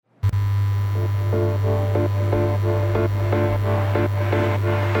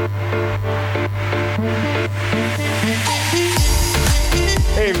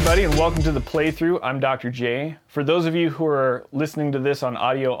welcome to the playthrough. I'm Dr. J. For those of you who are listening to this on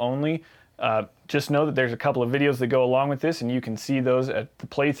audio only, just know that there's a couple of videos that go along with this, and you can see those at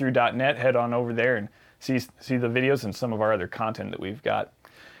theplaythru.net. Head on over there and see the videos and some of our other content that we've got.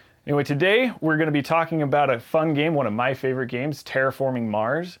 Anyway, today we're going to be talking about a fun game, one of my favorite games, Terraforming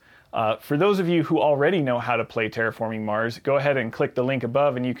Mars. For those of you who already know how to play Terraforming Mars, go ahead and click the link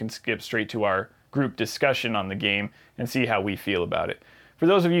above and you can skip straight to our group discussion on the game and see how we feel about it. For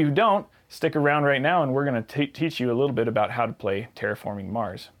those of you who don't, stick around right now and we're going to teach you a little bit about how to play Terraforming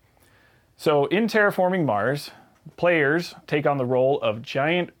Mars. So in Terraforming Mars, players take on the role of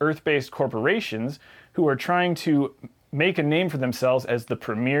giant Earth-based corporations who are trying to make a name for themselves as the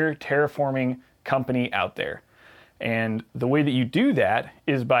premier terraforming company out there. And the way that you do that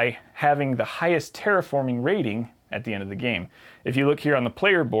is by having the highest terraforming rating at the end of the game. If you look here on the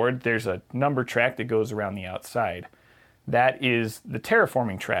player board, there's a number track that goes around the outside. That is the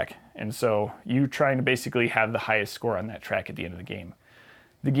terraforming track. And so you're trying to basically have the highest score on that track at the end of the game.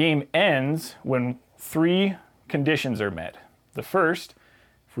 The game ends when 3 conditions are met. The first,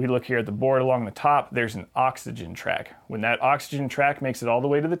 if we look here at the board along the top, there's an oxygen track. When that oxygen track makes it all the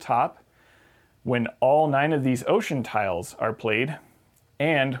way to the top, when all 9 of these ocean tiles are played,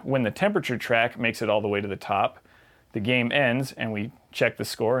 and when the temperature track makes it all the way to the top, the game ends and we check the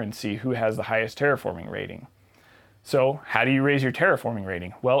score and see who has the highest terraforming rating. So how do you raise your terraforming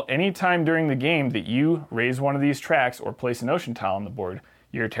rating? Well, anytime during the game that you raise one of these tracks or place an ocean tile on the board,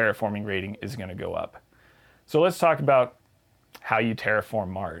 your terraforming rating is going to go up. So let's talk about how you terraform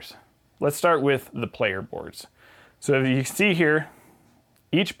Mars. Let's start with the player boards. So you can see here,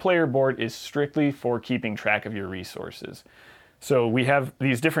 each player board is strictly for keeping track of your resources. So we have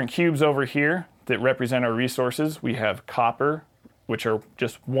these different cubes over here that represent our resources. We have copper, which are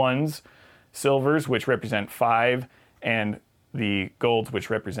just ones, silvers, which represent 5, and the golds, which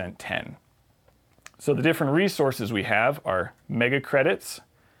represent 10. So the different resources we have are mega credits,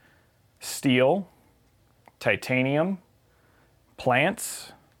 steel, titanium,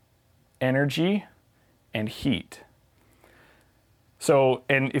 plants, energy, and heat. So,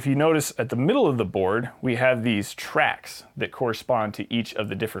 and if you notice at the middle of the board, we have these tracks that correspond to each of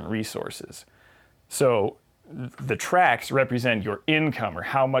the different resources. So the tracks represent your income or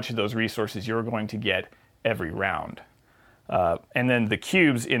how much of those resources you're going to get every round. And then the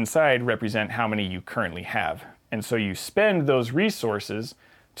cubes inside represent how many you currently have. And so you spend those resources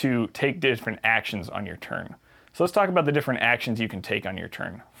to take different actions on your turn. So let's talk about the different actions you can take on your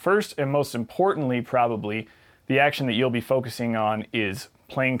turn. First and most importantly, probably, the action that you'll be focusing on is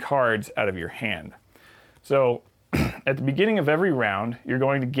playing cards out of your hand. So at the beginning of every round, you're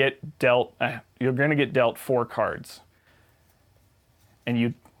going to get dealt 4 cards. And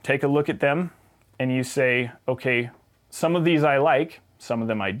you take a look at them and you say, okay, some of these I like, some of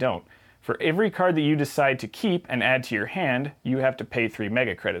them I don't. For every card that you decide to keep and add to your hand, you have to pay 3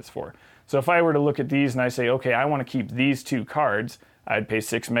 mega credits for. So if I were to look at these and I say, okay, I want to keep these 2 cards, I'd pay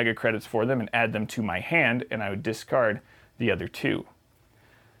 6 mega credits for them and add them to my hand, and I would discard the other 2.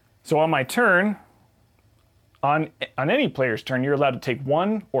 So on my turn, on any player's turn, you're allowed to take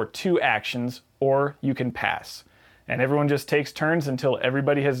 1 or 2 actions, or you can pass. And everyone just takes turns until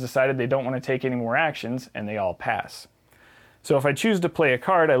everybody has decided they don't want to take any more actions, and they all pass. So if I choose to play a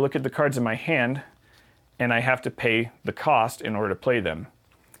card, I look at the cards in my hand, and I have to pay the cost in order to play them.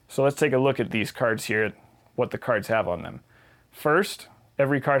 So let's take a look at these cards here, what the cards have on them. First,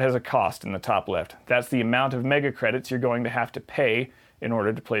 every card has a cost in the top left. That's the amount of mega credits you're going to have to pay in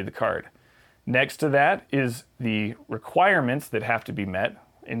order to play the card. Next to that is the requirements that have to be met.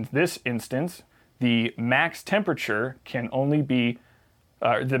 In this instance, the max temperature can only be,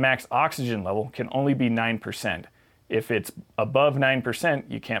 the max oxygen level can only be 9%. If it's above 9%,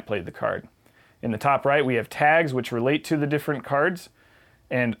 you can't play the card. In the top right, we have tags which relate to the different cards.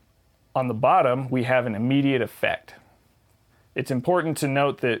 And on the bottom, we have an immediate effect. It's important to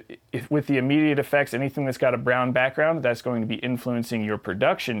note that with the immediate effects, anything that's got a brown background, that's going to be influencing your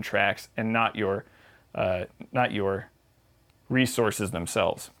production tracks and not your resources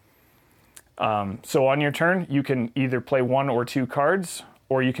themselves. So on your turn, you can either play 1 or 2 cards,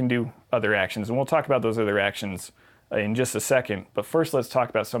 or you can do other actions. And we'll talk about those other actions in just a second. But first, let's talk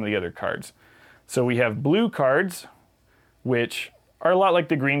about some of the other cards. So we have blue cards, which are a lot like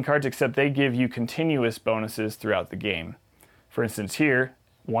the green cards, except they give you continuous bonuses throughout the game. For instance, here,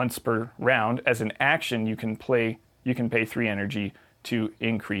 once per round, as an action, you can pay 3 energy to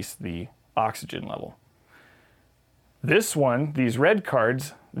increase the oxygen level. This one, these red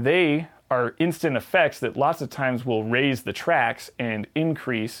cards, they are instant effects that lots of times will raise the tracks and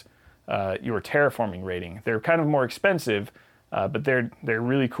increase your terraforming rating. They're kind of more expensive, but they're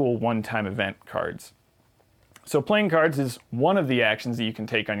really cool one-time event cards. So playing cards is one of the actions that you can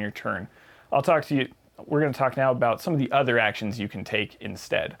take on your turn. We're going to talk now about some of the other actions you can take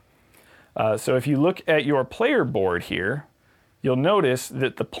instead. So if you look at your player board here, you'll notice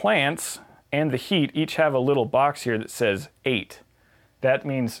that the plants and the heat each have a little box here that says 8. That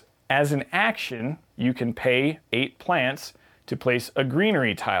means as an action, you can pay 8 plants to place a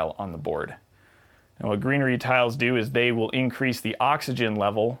greenery tile on the board. And what greenery tiles do is they will increase the oxygen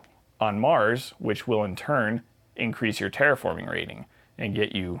level on Mars, which will in turn increase your terraforming rating and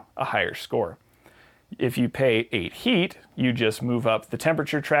get you a higher score. If you pay 8 heat, you just move up the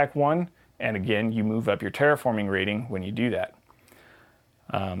temperature track 1, and again, you move up your terraforming rating when you do that.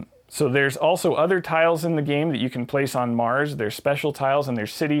 So there's also other tiles in the game that you can place on Mars. There's special tiles and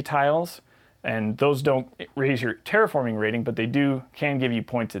there's city tiles, and those don't raise your terraforming rating, but they can give you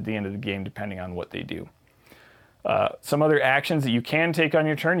points at the end of the game depending on what they do. Some other actions that you can take on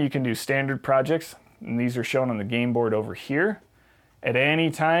your turn, you can do standard projects, and these are shown on the game board over here. At any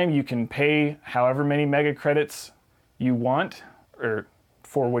time, you can pay however many mega credits you want, or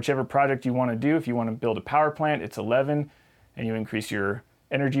for whichever project you want to do. If you want to build a power plant, it's 11, and you increase your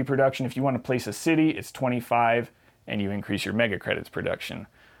energy production. If you want to place a city, it's 25, and you increase your mega credits production.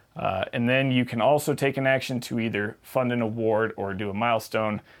 And then you can also take an action to either fund an award or do a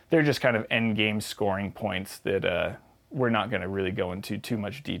milestone. They're just kind of end game scoring points that we're not going to really go into too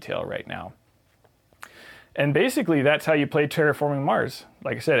much detail right now. And basically, that's how you play Terraforming Mars.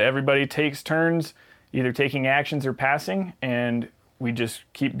 Like I said, everybody takes turns either taking actions or passing, and we just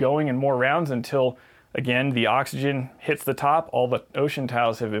keep going in more rounds until, again, the oxygen hits the top, all the ocean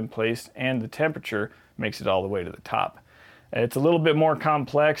tiles have been placed, and the temperature makes it all the way to the top. It's a little bit more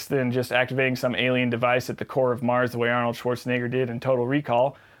complex than just activating some alien device at the core of Mars the way Arnold Schwarzenegger did in Total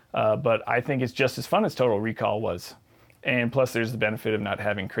Recall, but I think it's just as fun as Total Recall was. And plus, there's the benefit of not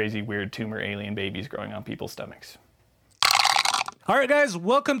having crazy, weird tumor alien babies growing on people's stomachs. All right, guys,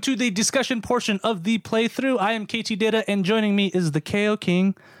 welcome to the discussion portion of the playthrough. I am KT Data, and joining me is the KO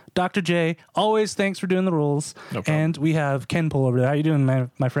King, Dr. J. Always thanks for doing the rules. No problem. And we have Ken Pull over there. How you doing,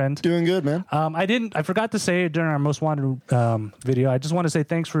 my friend? Doing good, man. I forgot to say during our Most Wanted video, I just want to say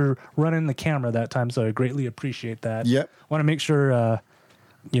thanks for running the camera that time, so I greatly appreciate that. Yep. Want to make sure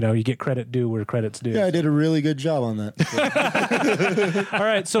you get credit due where credit's due. Yeah, I did a really good job on that. All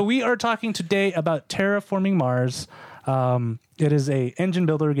right, so we are talking today about Terraforming Mars. It is a engine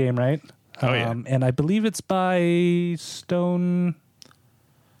builder game, right? Oh, yeah. And I believe it's by Stronghold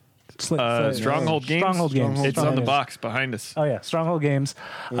Games. Stronghold Games. It's on the box behind us. Oh yeah, Stronghold Games.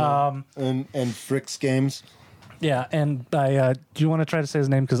 And FryxGames. Yeah, and do you want to try to say his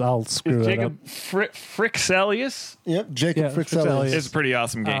name because I'll screw it up? Jacob Frixelius? Yep, Jacob Frixelius. It's a pretty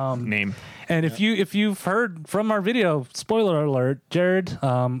awesome name. And if you've heard from our video, spoiler alert, Jared in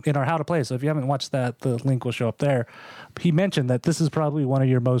our How to Play. So if you haven't watched that, the link will show up there. He mentioned that this is probably one of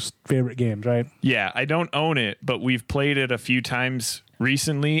your most favorite games, right? Yeah, I don't own it, but we've played it a few times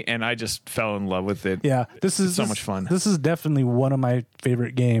recently, and I just fell in love with it. Yeah, this is so much fun. This is definitely one of my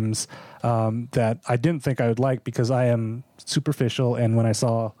favorite games that I didn't think I would like because I am superficial, and when I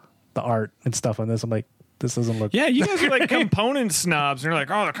saw the art and stuff on this, I'm like, this doesn't look... Yeah, you guys are like component snobs, and you're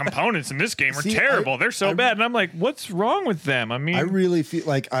like, oh, the components in this game are terrible. They're so bad. And I'm like, what's wrong with them? I mean... I really feel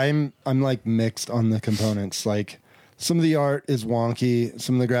like I'm like mixed on the components. Like, some of the art is wonky,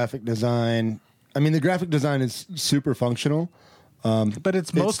 some of the graphic design... I mean, the graphic design is super functional, but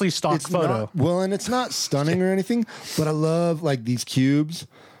it's mostly stock photo. And it's not stunning or anything, but I love like these cubes,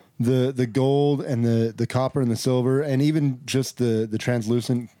 the gold and the copper and the silver, and even just the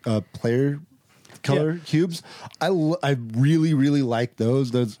translucent player color cubes. I really, really like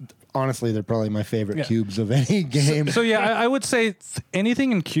those. Those honestly, they're probably my favorite cubes of any game. So I would say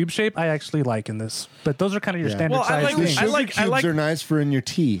anything in cube shape I actually like in this, but those are kind of your standard size things. Cubes are nice for in your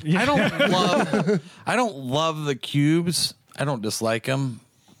tea. I don't love the cubes. I don't dislike them,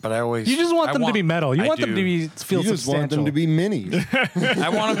 but you just want them to be metal. You want them to feel substantial. You just want them to be mini. I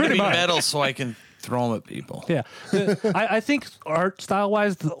want them to be metal so I can throw them at people. Yeah. I think art style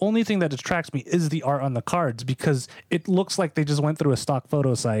wise, the only thing that distracts me is the art on the cards because it looks like they just went through a stock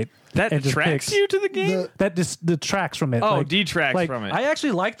photo site. That detracts you to the game? That just detracts from it. Oh, detracts from it. I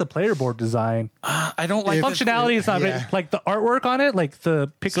actually like the player board design. I don't like functionality. It's not like the artwork on it, like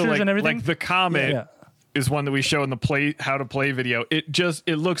the pictures and everything. Like the comet is one that we show in the How to Play video.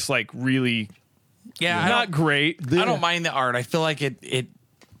 It looks like really not great. I don't mind the art. I feel like it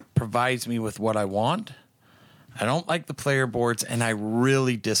provides me with what I want. I don't like the player boards, and I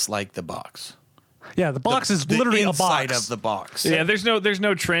really dislike the box. Yeah, the box is literally a box of the box. Yeah, there's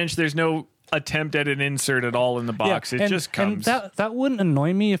no trench. There's no attempt at an insert at all in the box. It just comes. And that wouldn't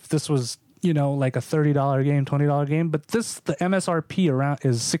annoy me if this was, like a $30 game, $20 game. But the MSRP around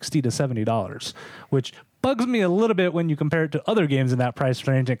is $60 to $70, which bugs me a little bit when you compare it to other games in that price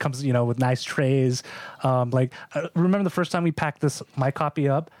range. It comes, with nice trays. Remember the first time we packed my copy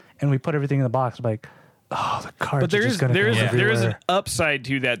up and we put everything in the box, like, oh, the cards. But there is an upside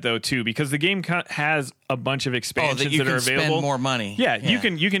to that though too, because the game has a bunch of expansions that are available. Spend more money. Yeah, you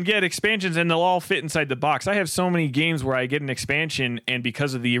can get expansions and they'll all fit inside the box. I have so many games where I get an expansion and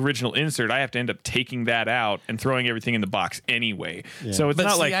because of the original insert, I have to end up taking that out and throwing everything in the box anyway. Yeah. So it's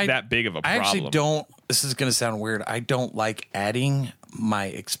that big of a problem. I actually don't. This is going to sound weird. I don't like adding my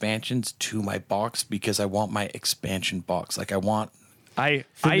expansions to my box because I want my expansion box. Like I want.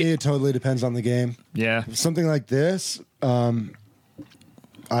 For me, it totally depends on the game. Yeah. Something like this, I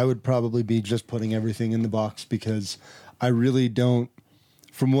would probably be just putting everything in the box because I really don't,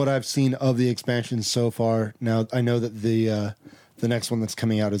 from what I've seen of the expansions so far, now I know that the next one that's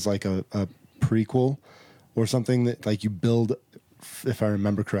coming out is like a prequel or something that like you build, if I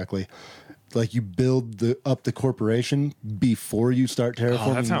remember correctly, like you build up the corporation before you start terraforming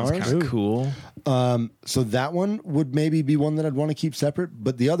Mars. That sounds kind of cool. So that one would maybe be one that I'd want to keep separate.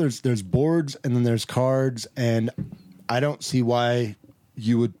 But the others, there's boards and then there's cards, and I don't see why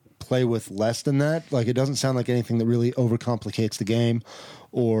you would play with less than that. Like it doesn't sound like anything that really overcomplicates the game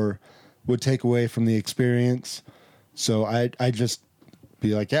or would take away from the experience. So I just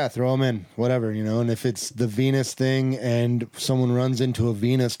be like, yeah, throw them in, whatever, And if it's the Venus thing and someone runs into a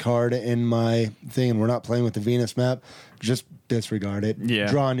Venus card in my thing and we're not playing with the Venus map, just disregard it. Yeah.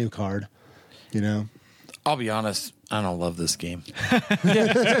 Draw a new card, I'll be honest, I don't love this game.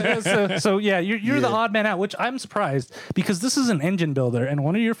 So you're the odd man out, which I'm surprised because this is an engine builder, and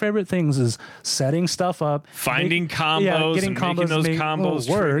one of your favorite things is setting stuff up, finding combos, getting and combos, making those combos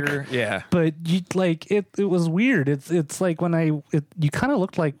work. Trigger. Yeah, but you it was weird. It's like when you kind of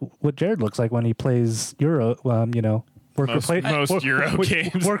looked like what Jared looks like when he plays Euro. Most Euro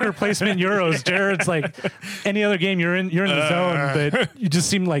games. Worker placement Euros. Jared's like any other game you're in the zone, but you just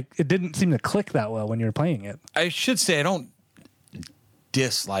seemed like it didn't seem to click that well when you're playing it. I should say I don't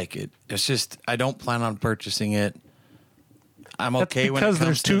dislike it. It's just I don't plan on purchasing it. I'm okay when it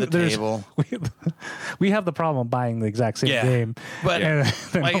comes to the table. We have the problem buying the exact same game, but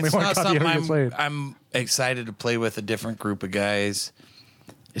it's not something I'm excited to play with a different group of guys.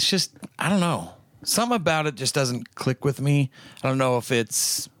 It's just I don't know. Something about it just doesn't click with me. I don't know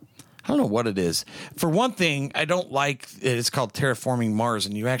what it is. For one thing, I don't like it's called Terraforming Mars,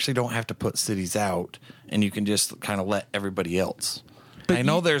 and you actually don't have to put cities out, and you can just kind of let everybody else. But I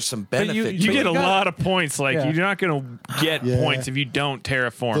know there's some benefit. You get a lot of points. Like you're not going to get points if you don't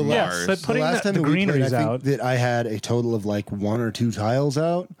terraform Mars. But putting the last time the greeneries I out, think that I had a total of like 1 or 2 tiles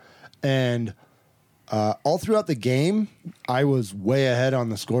out, and all throughout the game, I was way ahead on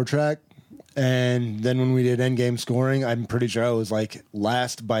the score track. And then when we did endgame scoring, I'm pretty sure I was like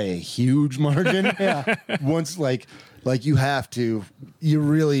last by a huge margin. Once like you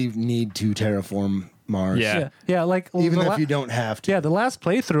really need to terraform Mars. Yeah. Like even if you don't have to. Yeah, the last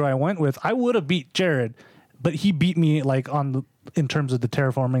playthrough I went with, I would have beat Jared, but he beat me like in terms of the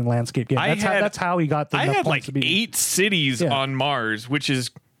terraforming landscape game. That's how he got the. I had like to beat 8 cities on Mars, which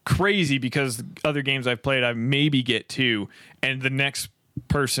is crazy because other games I've played, I maybe get 2, and the next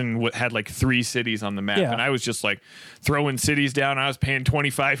person had like 3 cities on the map, and I was just like throwing cities down. I was paying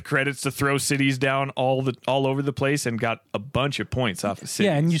 25 credits to throw cities down all over the place and got a bunch of points off of cities.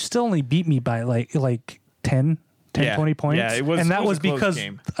 Yeah, and you still only beat me by like 10, 20 points. Yeah, it was, and that was because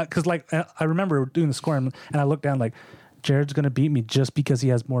like I remember doing the scoring and I looked down like Jared's going to beat me just because he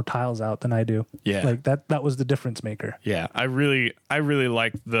has more tiles out than I do. Yeah, like that was the difference maker. Yeah, I really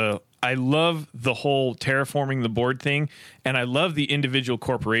like I love the whole terraforming the board thing, and I love the individual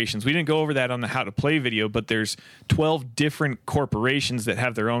corporations. We didn't go over that on the How to Play video, but there's 12 different corporations that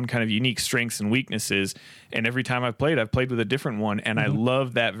have their own kind of unique strengths and weaknesses, and every time I've played with a different one, and I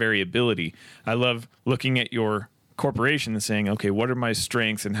love that variability. I love looking at your corporation and saying, okay, what are my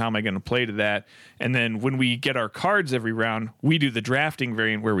strengths and how am I going to play to that? And then when we get our cards every round, we do the drafting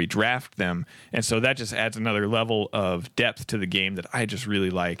variant where we draft them, and so that just adds another level of depth to the game that I just really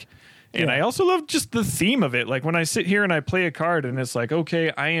like. And I also love just the theme of it. Like when I sit here and I play a card and it's like, okay,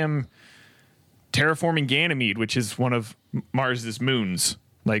 I am terraforming Ganymede, which is one of Mars's moons.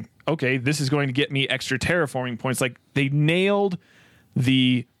 Like, okay, this is going to get me extra terraforming points. Like they nailed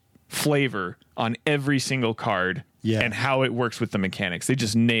the flavor on every single card and how it works with the mechanics. They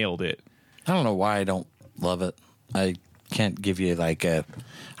just nailed it. I don't know why I don't love it. I can't give you like a,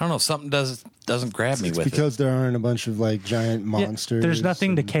 I don't know, something doesn't grab me with because there aren't a bunch of like giant monsters. There's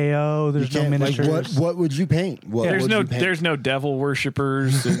nothing to KO. There's no miniatures. Like, what would you paint? There's no devil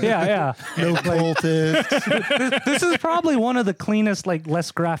worshippers. Yeah. No cultists. This is probably one of the cleanest, like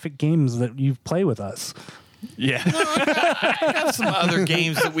less graphic games that you play with us. Yeah. I have some other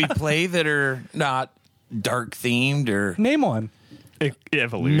games that we play that are not dark themed or Name one.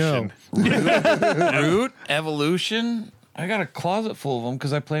 Evolution. Root, Evolution. I got a closet full of them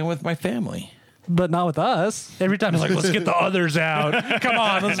because I play them with my family. But not with us. Every time it's like, let's get the others out. Come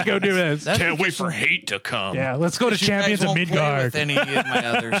on, let's go do this. Can't wait for hate to come. Yeah, let's go to Champions of Midgard. With any of my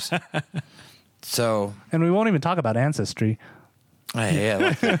others. So, and we won't even talk about Ancestry.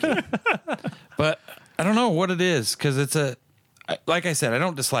 Yeah, but I don't know what it is because like I said, I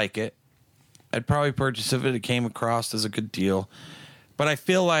don't dislike it. I'd probably purchase if it came across as a good deal, but I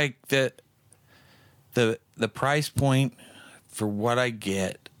feel like that the price point for what I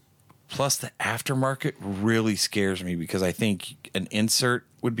get plus the aftermarket really scares me because I think an insert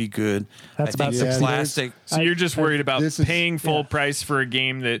would be good. That's about the plastic. So you're just worried about paying full price for a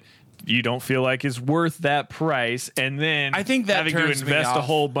game that you don't feel like is worth that price, and then I think that having to invest a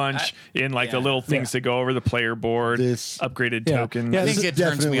whole bunch in like the little things that go over the player board, upgraded tokens. I think it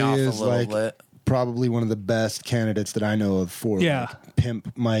turns me off a little bit. Probably one of the best candidates that I know of for like,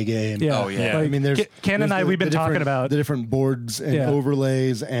 pimp my game. Yeah. Oh yeah. Like, I mean, there's Ken and I we've been talking about the different boards and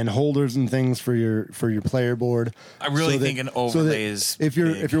overlays and holders and things for your player board. I really think an overlay is if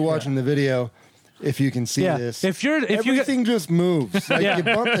you're watching the video. If you can see this, everything just moves. Like you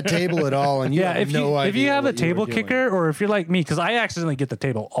bump the table at all, and you have no idea. If you have a table kicker, or if you're like me, because I accidentally get the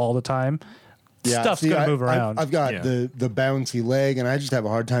table all the time, stuff's gonna move around. I've got the bouncy leg, and I just have a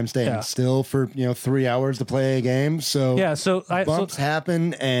hard time staying still for 3 hours to play a game. So bumps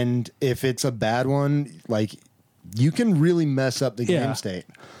happen, and if it's a bad one, like you can really mess up the game state.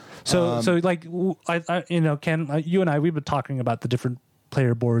 So like I Ken, you and I, we've been talking about the different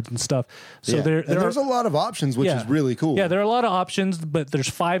player boards and stuff. So there's a lot of options, which is really cool. Yeah, there are a lot of options, but there's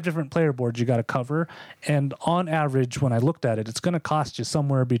 5 different player boards you got to cover. And on average, when I looked at it, it's going to cost you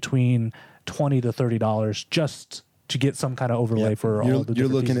somewhere between $20 to $30 just to get some kind of overlay for all the different You're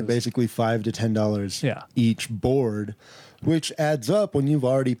looking pieces. at basically $5 to $10 each board, which adds up when you've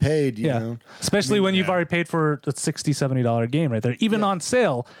already paid, you know. Especially when you've already paid for a $60, $70 game right there. Even on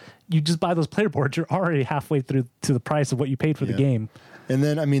sale, you just buy those player boards, you're already halfway through to the price of what you paid for the game. And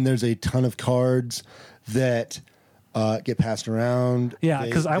then, I mean, there's a ton of cards that get passed around. Yeah,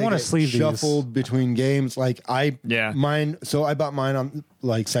 because I want to sleeve shuffled between games. Like mine. So I bought mine on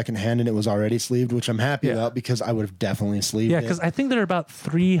like secondhand, and it was already sleeved, which I'm happy about because I would have definitely sleeved it. Yeah, because I think there are about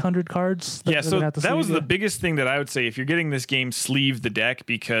 300 cards. So that was the biggest thing that I would say if you're getting this game, sleeve the deck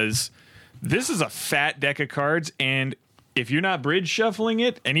because this is a fat deck of cards, and if you're not bridge shuffling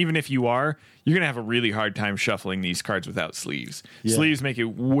it, and even if you are, you're going to have a really hard time shuffling these cards without sleeves. Yeah. Sleeves make it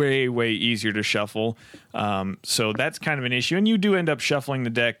way, way easier to shuffle. So that's kind of an issue. And you do end up shuffling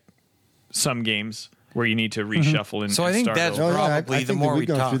the deck some games where you need to reshuffle. And so I think that's probably the more we've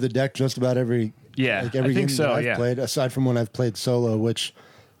gone through the deck just about every every game that I've played, aside from when I've played solo, which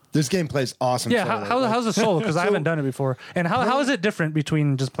this game plays awesome. Yeah, how's it solo? Because I haven't done it before. And how is it different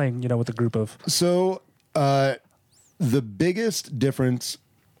between just playing with a group of... So the biggest difference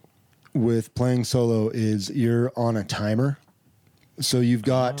with playing solo is you're on a timer. So you've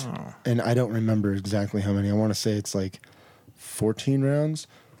got, and I don't remember exactly how many. I want to say it's like 14 rounds.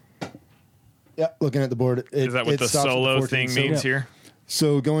 Yeah, looking at the board. Is that what the solo thing means here?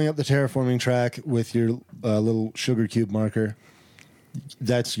 So going up the terraforming track with your little sugar cube marker,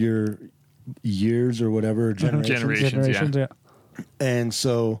 that's your years or whatever, generations. Yeah. And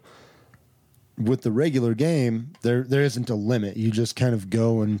so... with the regular game, there isn't a limit. You just kind of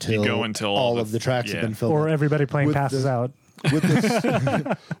go until all of the tracks have been filled. Or everybody playing passes out.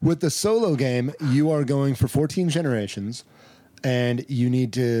 With the solo game, you are going for 14 generations, and you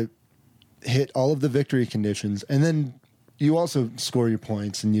need to hit all of the victory conditions, and then you also score your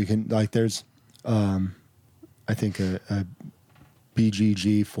points, and you can there's, I think a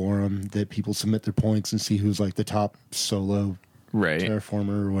BGG forum that people submit their points and see who's like the top solo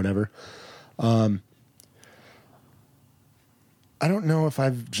terraformer or whatever. I don't know if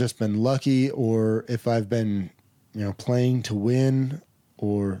I've just been lucky or if I've been, playing to win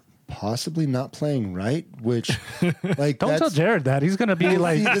or possibly not playing right, which like don't tell Jared that. He's going to be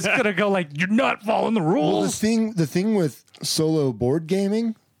like, he's going to go like, you're not following the rules. Well, the thing with solo board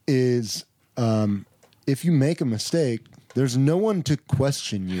gaming is, if you make a mistake, there's no one to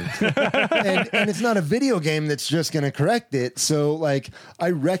question you. and it's not a video game that's just going to correct it. So like I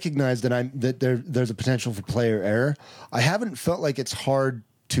recognize that there's a potential for player error. I haven't felt like it's hard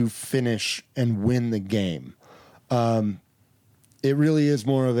to finish and win the game. It really is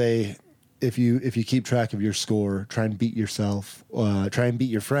more of a, if you keep track of your score, try and beat yourself, try and beat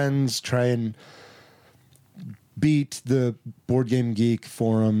your friends, try and beat the Board Game Geek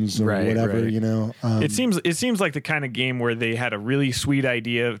forums or whatever, you know. It seems like the kind of game where they had a really sweet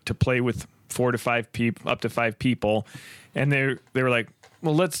idea to play with 4 to 5 people, up to 5 people, and they were like,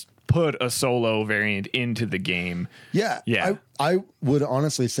 well, let's put a solo variant into the game. Yeah. I would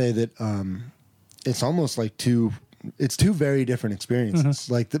honestly say that it's almost like two very different experiences.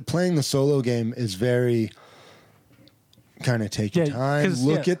 Like playing the solo game is very kind of take your time,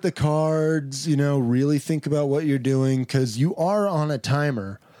 look at the cards, you know, really think about what you're doing, because you are on a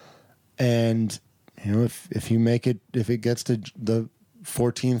timer, and you know, if it gets to the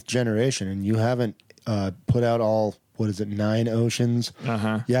 14th generation and you haven't put out all, what is it, 9 oceans,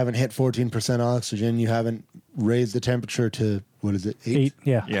 you haven't hit 14% oxygen, you haven't raised the temperature to, what is it,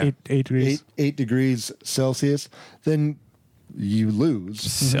 8 degrees 8 degrees Celsius, then you lose.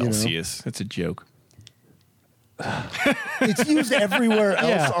 Celsius, that's a joke. It's used everywhere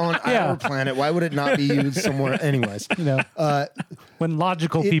else on our planet. Why would it not be used somewhere? Anyways, you know, when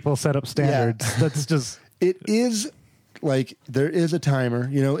logical people set up standards, that's just. It is like there is a timer.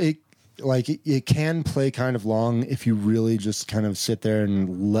 You know, it can play kind of long if you really just kind of sit there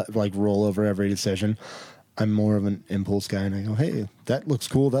and roll over every decision. I'm more of an impulse guy, and I go, "Hey, that looks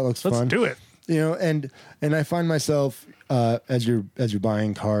cool. That looks fun. Let's do it." You know, and I find myself as you're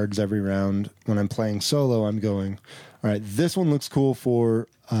buying cards every round, when I'm playing solo, I'm going, all right, this one looks cool for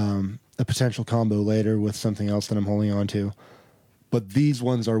a potential combo later with something else that I'm holding on to, but these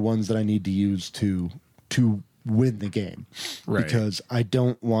ones are ones that I need to use to win the game, because I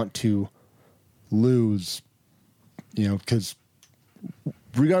don't want to lose, you know, because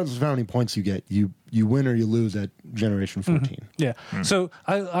regardless of how many points you get, you win or you lose at generation 14. Yeah. So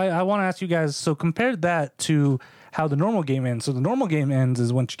I want to ask you guys, so compare that to how the normal game ends. So the normal game ends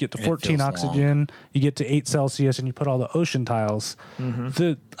is once you get to 14 oxygen, long. You get to 8 Celsius, and you put all the ocean tiles.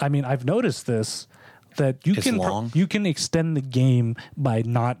 I've noticed this, that you can extend the game by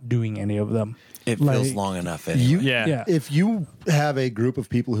not doing any of them. It feels long enough anyway. If you have a group of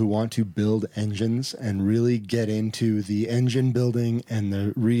people who want to build engines and really get into the engine building and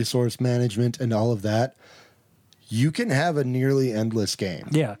the resource management and all of that, you can have a nearly endless game.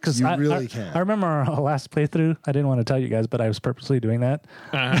 Yeah, because you really can. I remember our last playthrough. I didn't want to tell you guys, but I was purposely doing that.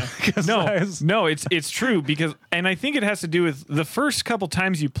 No, it's true, because, and I think it has to do with the first couple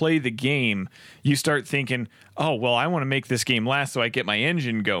times you play the game, you start thinking, oh, well, I want to make this game last so I get my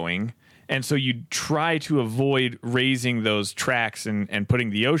engine going. And so you try to avoid raising those tracks and putting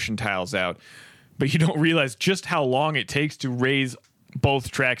the ocean tiles out, but you don't realize just how long it takes to raise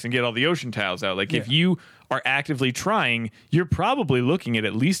both tracks and get all the ocean tiles out. Like if you are actively trying, you're probably looking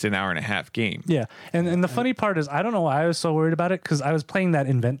at least an hour and a half game. Yeah. And the funny part is, I don't know why I was so worried about it, because I was playing that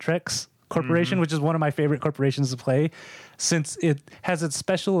Inventrex corporation, which is one of my favorite corporations to play, since it has its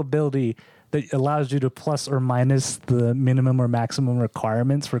special ability that allows you to plus or minus the minimum or maximum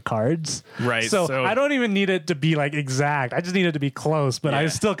requirements for cards. Right. So I don't even need it to be like exact. I just need it to be close, but I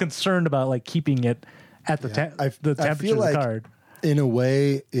was still concerned about like keeping it at the temperature of the card. In a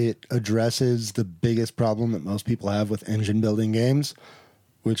way, it addresses the biggest problem that most people have with engine building games,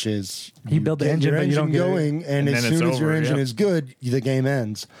 which is you build the engine, but you don't going, and as soon as your engine is good, the game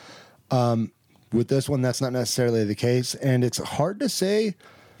ends. With this one, that's not necessarily the case, and it's hard to say.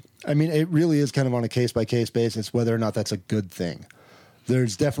 I mean, it really is kind of on a case-by-case basis whether or not that's a good thing.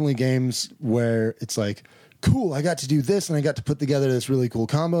 There's definitely games where it's like, cool, I got to do this, and I got to put together this really cool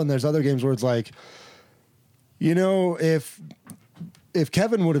combo, and there's other games where it's like, you know, if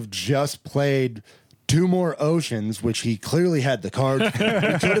Kevin would have just played 2 more oceans, which he clearly had the cards for, we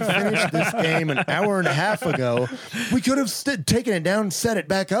could have finished this game an hour and a half ago. We could have taken it down, set it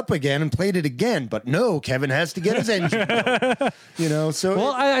back up again, and played it again. But no, Kevin has to get his engine going. You know, so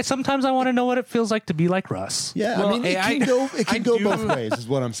I sometimes I want to know what it feels like to be like Russ. Yeah, well, I mean, it can go both ways, is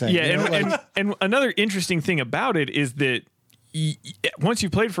what I'm saying. Yeah, you know, and another interesting thing about it is that once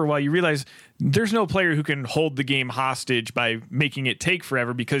you've played for a while, you realize there's no player who can hold the game hostage by making it take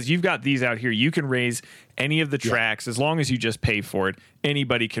forever, because you've got these out here. You can raise any of the tracks as long as you just pay for it.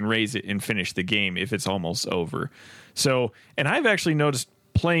 Anybody can raise it and finish the game if it's almost over. So, and I've actually noticed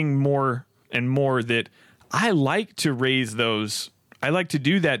playing more and more that I like to raise those. I like to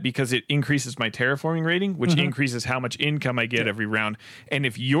do that because it increases my terraforming rating, which increases how much income I get every round. And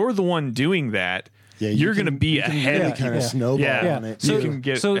if you're the one doing that, you're going to be ahead. Really kind of snowball on it. So you can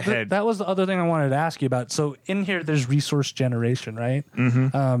get ahead. That was the other thing I wanted to ask you about. So in here, there's resource generation, right?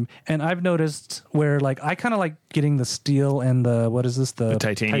 Mm-hmm. And I've noticed where like I kind of like getting the steel and the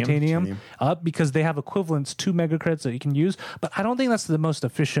titanium up because they have equivalents to mega credits that you can use. But I don't think that's the most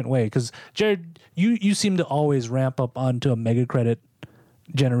efficient way because Jared, you seem to always ramp up onto a mega credit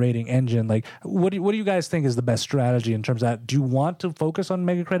generating engine. Like what do you guys think is the best strategy in terms of that? Do you want to focus on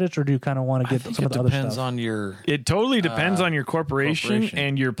mega credits or do you kind of want to get some of the other stuff? It totally depends on your corporation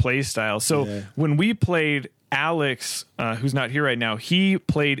and your play style. So when we played Alex, who's not here right now, he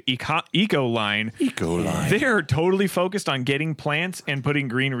played Eco Line. They're totally focused on getting plants and putting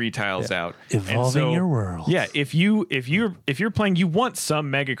greenery tiles out, evolving your world. Yeah, if you're playing, you want some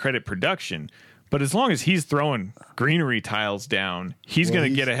mega credit production. But as long as he's throwing greenery tiles down, he's going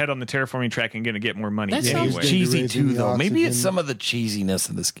to get ahead on the terraforming track and going to get more money. That sounds cheesy too, though. Maybe it's some of the cheesiness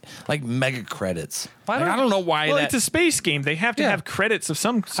of this, like mega credits. I don't know why. Well, it's a space game. They have to have credits of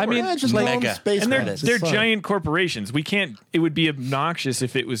some sort. I mean, just mega space and credits. they're giant corporations. We can't. It would be obnoxious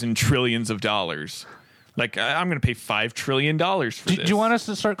if it was in trillions of dollars. Like I'm going to pay $5 trillion for this. Do you want us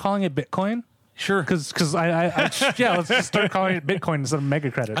to start calling it Bitcoin? Sure. Because let's just start calling it Bitcoin instead of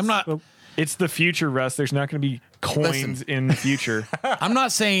mega credits. I'm not. It's the future, Russ. There's not going to be coins in the future. I'm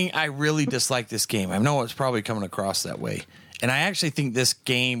not saying I really dislike this game. I know it's probably coming across that way. And I actually think this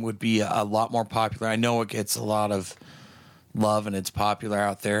game would be a lot more popular. I know it gets a lot of love and it's popular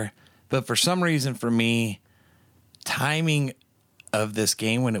out there. But for some reason, for me, timing of this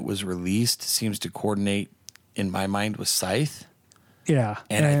game when it was released seems to coordinate, in my mind, with Scythe. Yeah.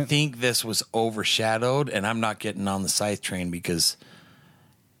 And I think this was overshadowed, and I'm not getting on the Scythe train because...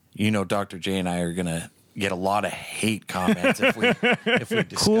 Dr. J and I are going to get a lot of hate comments if we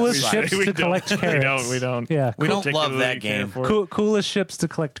discuss coolest Scythe. ships to collect carrots. We don't. Yeah. We don't love that game. Coolest ships to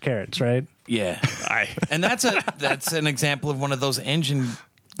collect carrots, right? Yeah. And that's an example of one of those engine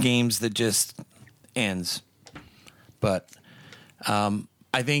games that just ends. But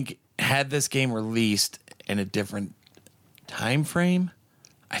I think had this game released in a different time frame,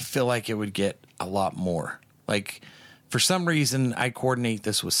 I feel like it would get a lot more. Like... For some reason, I coordinate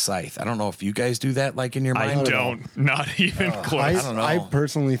this with Scythe. I don't know if you guys do that, like in your mind. I don't. Not even close. I don't know. I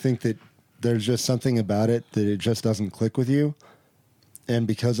personally think that there's just something about it that it just doesn't click with you, and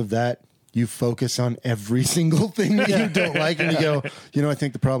because of that, you focus on every single thing that you don't like, and you go, I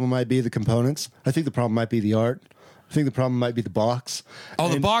think the problem might be the components. I think the problem might be the art. I think the problem might be the box.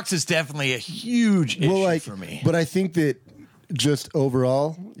 The box is definitely a huge issue for me. But I think that. Just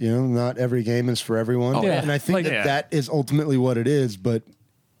overall, not every game is for everyone. And I think that is ultimately what it is. But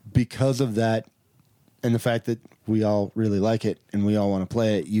because of that and the fact that we all really like it and we all want to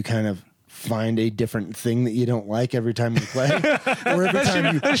play it, you kind of find a different thing that you don't like every time you play. Or every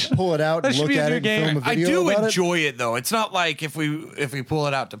time you pull it out and look at it and film a video I do about enjoy it, though. It's not like if we pull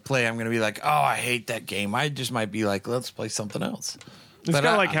it out to play, I'm going to be like, oh, I hate that game. I just might be like, let's play something else. It's kind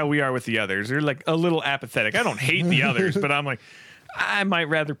of like how we are with the others. They're like a little apathetic. I don't hate the others, but I'm like, I might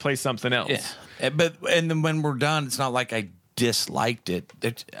rather play something else. Yeah. And then when we're done, it's not like I disliked it.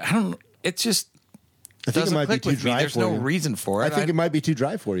 It's just I think it might be too dry for you. There's no reason for it. I think it might be too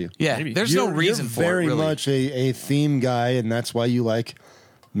dry for you. Yeah, Maybe. There's no reason for it. You're very much a theme guy, and that's why you like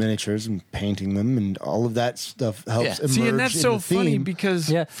miniatures and painting them and all of that stuff helps emerge. See, and that's so funny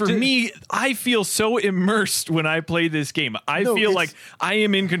because for me, I feel so immersed when I play this game. I feel like I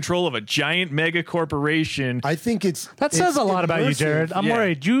am in control of a giant mega corporation. I think that says a lot about you, Jared. I'm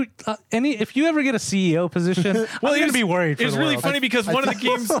worried. If you ever get a CEO position, I'm going to be worried. It's really funny because one of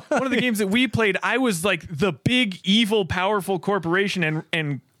the games that we played, I was like the big, evil, powerful corporation,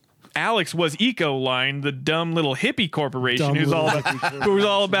 and Alex was Eco Line, the dumb little hippie corporation who was all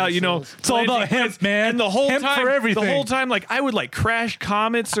about, it's all about hemp, man. And the whole hemp time, for everything. like I would like crash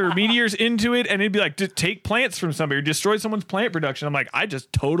comets or meteors into it, and it'd be like to take plants from somebody or destroy someone's plant production. I'm like, I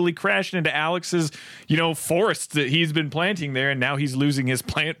just totally crashed into Alex's, forests that he's been planting there, and now he's losing his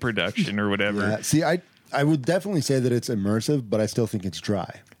plant production or whatever. Yeah. See, I would definitely say that it's immersive, but I still think it's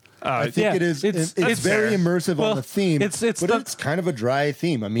dry. I think it is. It's very immersive on the theme, but it's kind of a dry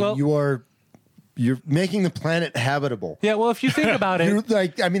theme. I mean, you're making the planet habitable. Yeah, well, if you think about it,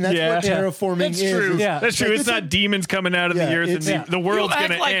 that's what terraforming is. True. That's true. It's not demons coming out of the earth and the world's going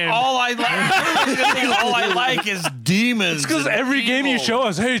to end. All I like is demons. It's because every game you show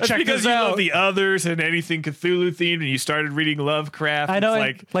us, hey, check this out. Love the others and anything Cthulhu themed, and you started reading Lovecraft. I know,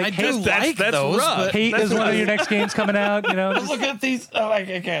 that's those. Rough. Hate is one of your next games coming out. I was looking at these,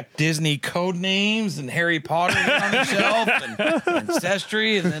 I got Disney code names and Harry Potter on the shelf and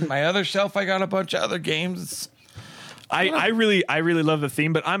Ancestry, and then my other shelf I got a bunch of other games. I really love the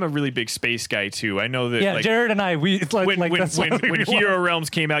theme, but I'm a really big space guy too. I know that. Yeah, like, Jared and I, when Hero Realms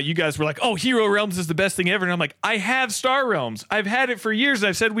came out, you guys were like, "Oh, Hero Realms is the best thing ever," and I'm like, "I have Star Realms. I've had it for years. And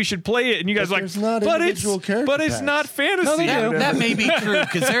I've said we should play it," and you guys are like, "But it's not fantasy." No, that may be true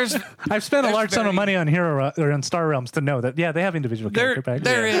because I've spent a large sum of money on or on Star Realms to know that they have individual character packs.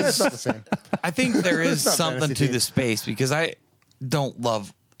 There is. It's not the same. I think there is not something fantasy to the space because I don't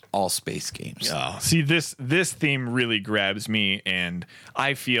love all space games. Oh, see, this theme really grabs me, and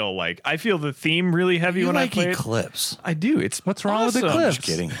I feel the theme really heavy when I play it. Eclipse. I do. It's What's wrong awesome. with Eclipse? Just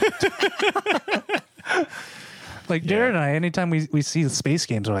kidding. Like Jared and I, anytime we see the space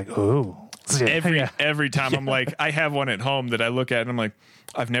games, we're like, oh. Every time I'm like, I have one at home that I look at and I'm like,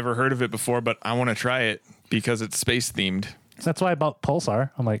 I've never heard of it before, but I want to try it because it's space themed. That's why I bought Pulsar.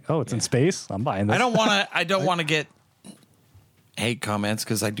 I'm like, oh, it's in space. I'm buying this. I don't want to get hate comments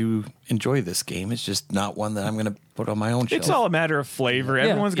because I do enjoy this game. It's just not one that I'm going to put on my own shelf. It's all a matter of flavor. Yeah.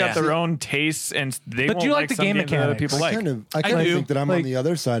 Everyone's got their own tastes, and they But won't you like like the some game games that other mechanics. people like. I kind of do. think that I'm on the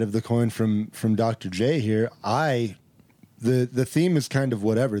other side of the coin from Dr. J here. The theme is kind of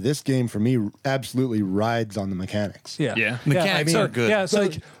whatever. This game for me absolutely rides on the mechanics. Yeah. Mechanics are good. Yeah, so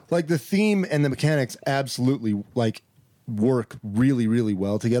like the theme and the mechanics absolutely like work really, really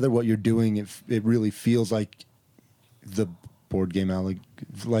well together. What you're doing, it really feels like the board game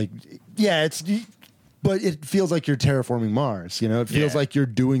but it feels like you're terraforming Mars. It feels like you're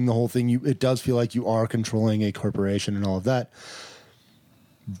doing the whole thing. It does feel like you are controlling a corporation and all of that.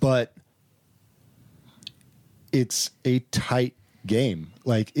 But it's a tight game.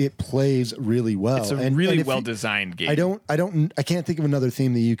 Like it plays really well. It's a really well designed game. I can't think of another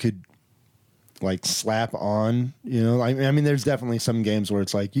theme that you could like slap on. I mean, there's definitely some games where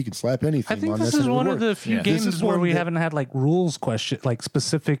it's like you can slap anything. I think on this is one of the few games where we haven't had like rules like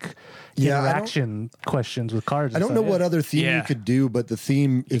specific interaction questions with cards. I don't know what other theme you could do, but the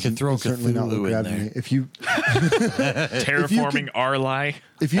theme is certainly not what grabbed me. If you Terraforming Arli.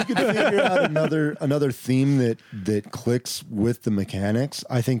 If you could figure out another theme that clicks with the mechanics,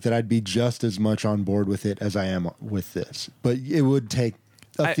 I think that I'd be just as much on board with it as I am with this. But it would take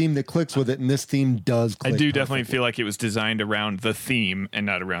a theme that clicks with it, and this theme does click. I do definitely feel like it was designed around the theme and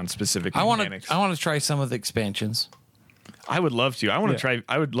not around specific mechanics. I want to try some of the expansions. I would love to. I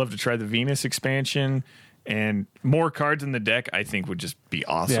would love to try the Venus expansion, and more cards in the deck I think would just be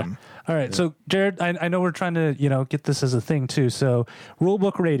awesome. Yeah. All right. So Jared, I know we're trying to, get this as a thing too. So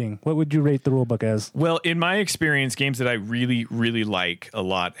rulebook rating, what would you rate the rulebook as? Well, in my experience, games that I really, really like a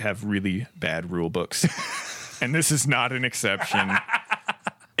lot have really bad rulebooks. And this is not an exception.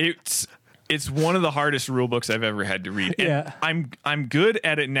 It's one of the hardest rule books I've ever had to read. And I'm good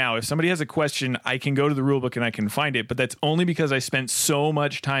at it now. If somebody has a question, I can go to the rule book and I can find it. But that's only because I spent so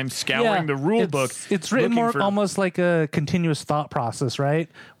much time scouring the rule book. It's written almost like a continuous thought process, right?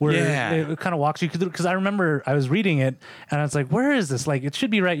 Where it kind of walks you through. Because I remember I was reading it and I was like, where is this? Like, it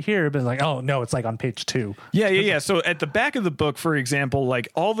should be right here. But like, oh, no, it's like on page 2. Yeah. So at the back of the book, for example, like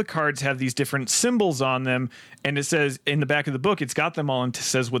all the cards have these different symbols on them. And it says in the back of the book, it's got them all and it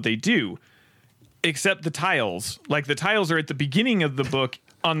says what they do. Except the tiles. Like the tiles are at the beginning of the book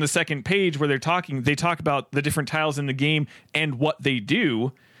on the second page where they talk about the different tiles in the game and what they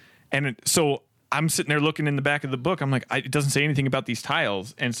do. And so I'm sitting there looking in the back of the book. I'm like, it doesn't say anything about these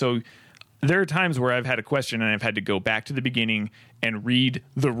tiles. And so there are times where I've had a question and I've had to go back to the beginning and read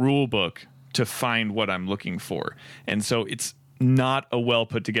the rule book to find what I'm looking for. And so it's not a well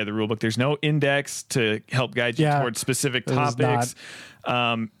put together rule book. There's no index to help guide you towards specific topics.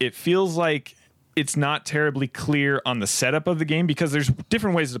 It feels like it's not terribly clear on the setup of the game because there's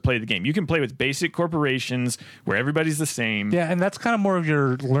different ways to play the game. You can play with basic corporations where everybody's the same. Yeah, and that's kind of more of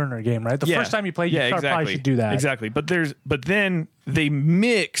your learner game, right? The first time you play, probably should do that. Exactly. But then they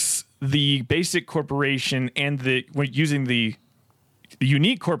mix the basic corporation and using the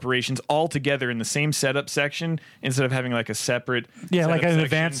unique corporations all together in the same setup section instead of having like a separate like an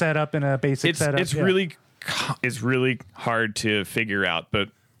advanced setup and a basic setup. It's really hard to figure out, but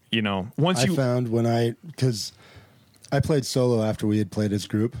I found because I played solo after we had played as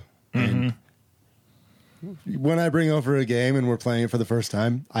group. And when I bring over a game and we're playing it for the first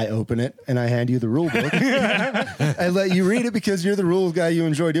time, I open it and I hand you the rule book. I let you read it because you're the rules guy. You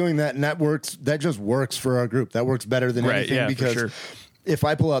enjoy doing that. And that just works for our group. That works better than anything because if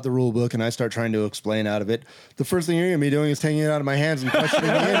I pull out the rule book and I start trying to explain out of it, the first thing you're going to be doing is taking it out of my hands and questioning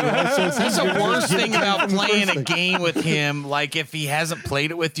it. So that's the worst thing about playing a game with him. Like if he hasn't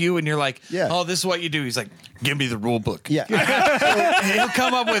played it with you and you're like, oh, this is what you do. He's like, give me the rule book. Yeah. He'll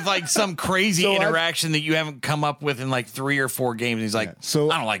come up with like some crazy interaction that you haven't come up with in like 3 or 4 games. And he's like, I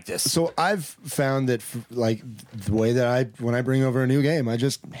don't like this. So I've found that like the way that when I bring over a new game, I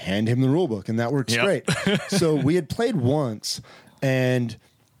just hand him the rule book and that works great. So we had played once. And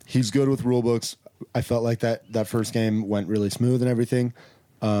he's good with rule books. I felt like that first game went really smooth and everything.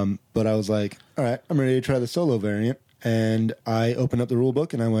 But I was like, all right, I'm ready to try the solo variant. And I opened up the rule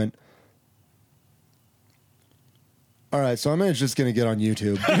book and I went, all right, so I'm just going to get on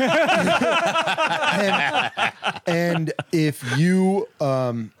YouTube. and if you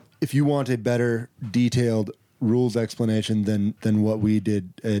want a better detailed rules explanation than what we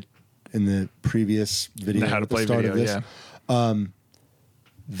did in the previous video, how to play video, this,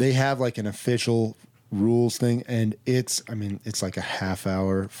 they have like an official rules thing, and it's like a half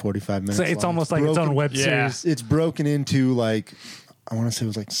hour, 45 minutes. So it's long. almost like its own web series. It's broken into like, I want to say it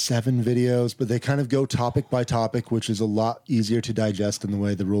was like 7 videos, but they kind of go topic by topic, which is a lot easier to digest in the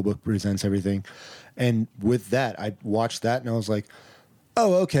way the rulebook presents everything. And with that, I watched that and I was like,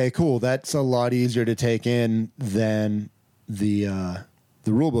 oh, okay, cool. That's a lot easier to take in than the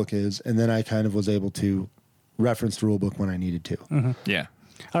rulebook is. And then I kind of was able to reference the rulebook when I needed to. Mm-hmm. Yeah.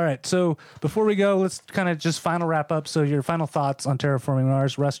 All right. So before we go, let's kind of just final wrap up. So your final thoughts on Terraforming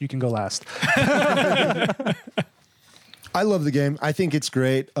Mars. Russ, you can go last. I love the game. I think it's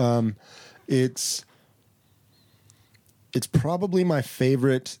great. It's probably my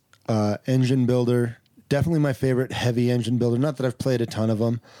favorite engine builder. Definitely my favorite heavy engine builder. Not that I've played a ton of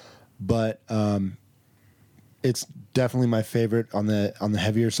them, but it's definitely my favorite on the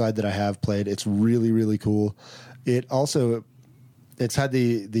heavier side that I have played. It's really, really cool. It's had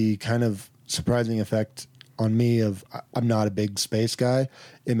the kind of surprising effect on me of I'm not a big space guy.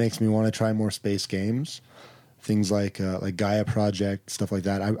 It makes me want to try more space games. Things like Gaia Project, stuff like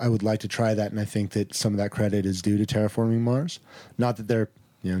that. I would like to try that, and I think that some of that credit is due to Terraforming Mars. Not that they're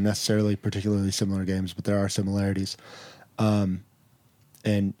necessarily particularly similar games, but there are similarities. And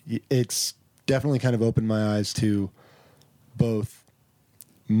it's definitely kind of opened my eyes to both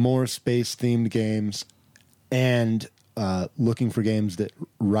more space-themed games and looking for games that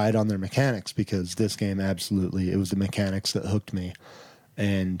ride on their mechanics, because this game absolutely, it was the mechanics that hooked me.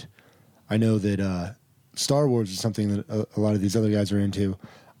 And I know that Star Wars is something that a lot of these other guys are into.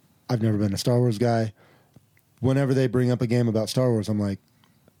 I've never been a Star Wars guy. Whenever they bring up a game about Star Wars, I'm like,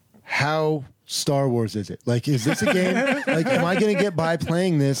 how Star Wars is it? Like, is this a game? Like, am I going to get by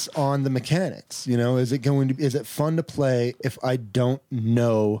playing this on the mechanics? Is it fun to play if I don't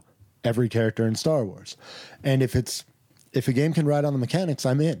know every character in Star Wars? And if a game can ride on the mechanics,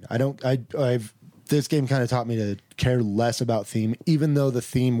 I'm in. This game kind of taught me to care less about theme, even though the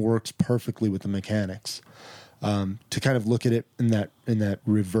theme works perfectly with the mechanics. To kind of look at it in that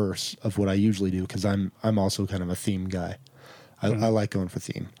reverse of what I usually do, because I'm also kind of a theme guy. I like going for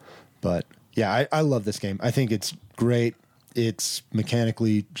theme, but yeah, I love this game. I think it's great. It's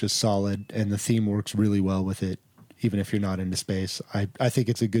mechanically just solid, and the theme works really well with it, even if you're not into space. I think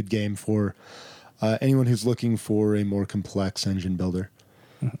it's a good game for anyone who's looking for a more complex engine builder.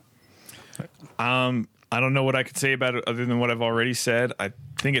 I don't know what I could say about it other than what I've already said. I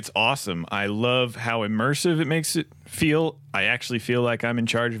think it's awesome. I love how immersive it makes it feel. I actually feel like I'm in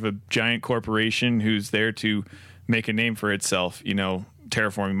charge of a giant corporation who's there to make a name for itself,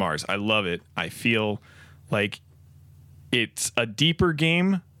 Terraforming Mars. I love it. I feel like it's a deeper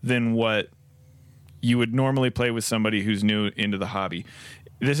game than what you would normally play with somebody who's new into the hobby.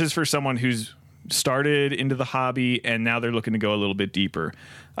 This is for someone who's started into the hobby and now they're looking to go a little bit deeper.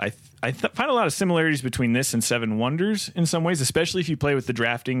 I find a lot of similarities between this and Seven Wonders in some ways, especially if you play with the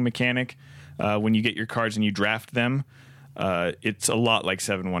drafting mechanic. When you get your cards and you draft them, it's a lot like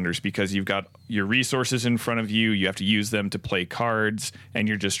Seven Wonders, because you've got your resources in front of you. You have to use them to play cards, and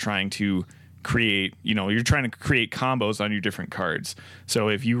you're just trying to create, you're trying to create combos on your different cards. So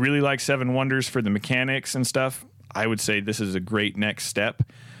if you really like Seven Wonders for the mechanics and stuff, I would say this is a great next step.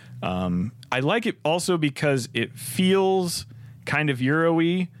 I like it also because it feels kind of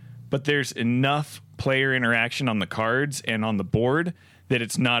Euro-y, but there's enough player interaction on the cards and on the board that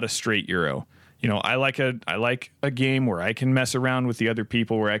it's not a straight Euro. I like a game where I can mess around with the other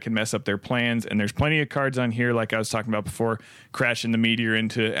people, where I can mess up their plans, and there's plenty of cards on here, like I was talking about before, crashing the meteor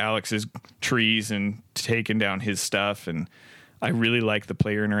into Alex's trees and taking down his stuff. And I really like the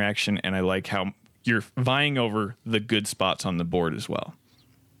player interaction, and I like how you're vying over the good spots on the board as well.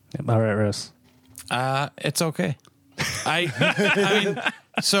 All right, Russ. It's okay. I mean,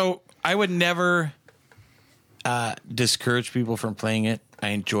 so I would never discourage people from playing it. I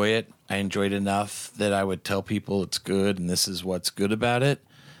enjoy it. I enjoyed enough that I would tell people it's good and this is what's good about it.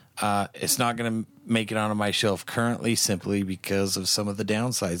 It's not going to make it onto my shelf currently simply because of some of the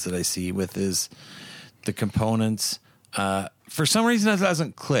downsides that I see with the components. For some reason, it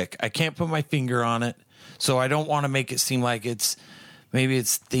doesn't click. I can't put my finger on it, so I don't want to make it seem like maybe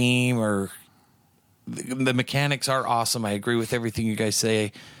it's theme or the mechanics are awesome. I agree with everything you guys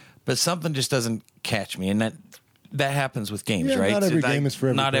say, but something just doesn't catch me, and that happens with games, right? Not every game is for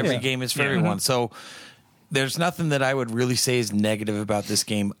everyone. Not every game is for everyone. So there's nothing that I would really say is negative about this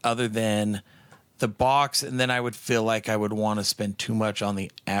game other than the box, and then I would feel like I would want to spend too much on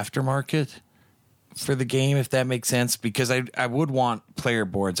the aftermarket for the game, if that makes sense, because I would want player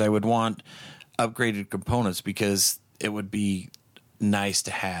boards. I would want upgraded components because it would be nice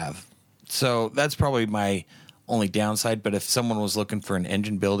to have. So that's probably my only downside, but if someone was looking for an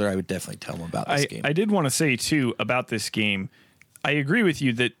engine builder, I would definitely tell them about this game. I did want to say, too, about this game, I agree with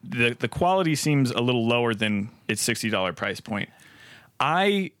you that the quality seems a little lower than its $60 price point.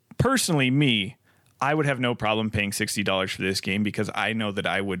 I would have no problem paying $60 for this game because I know that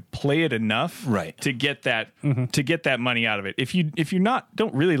I would play it enough to get that to get that money out of it. If you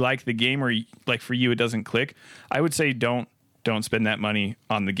don't really like the game, or like for you it doesn't click, I would say don't spend that money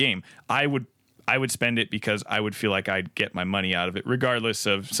on the game. I would spend it because I would feel like I'd get my money out of it, regardless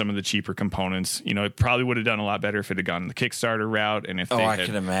of some of the cheaper components. You know, it probably would have done a lot better if it had gone the Kickstarter route, and if they had,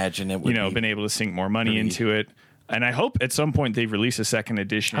 can imagine it would been able to sink more money into it. And I hope at some point they've released a second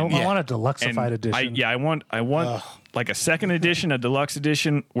edition. I want a deluxeified edition. I want like a second edition, a deluxe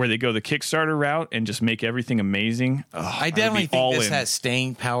edition, where they go the Kickstarter route and just make everything amazing. I definitely think this has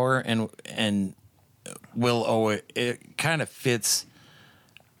staying power and will owe it. It kind of fits.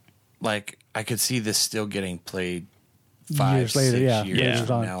 Like, I could see this still getting played 5 6 years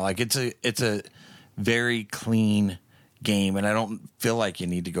from now. Like, it's a very clean game, and I don't feel like you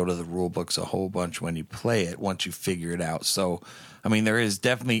need to go to the rule books a whole bunch when you play it once you figure it out. So, I mean, there is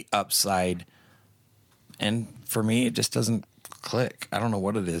definitely upside, and for me, it just doesn't click. I don't know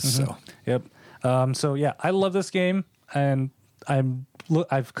what it is. So, So yeah, I love this game, and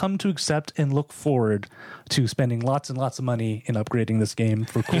I've come to accept and look forward to spending lots and lots of money in upgrading this game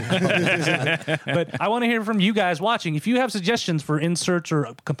for cool. But I want to hear from you guys watching. If you have suggestions for inserts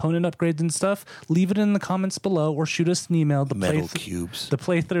or component upgrades and stuff, leave it in the comments below or shoot us an email. The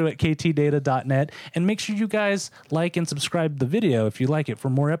playthru at ktdata.net. And make sure you guys like and subscribe to the video if you like it for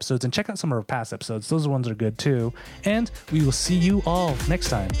more episodes. And check out some of our past episodes. Those ones are good too. And we will see you all next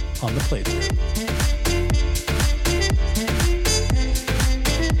time on The Playthru.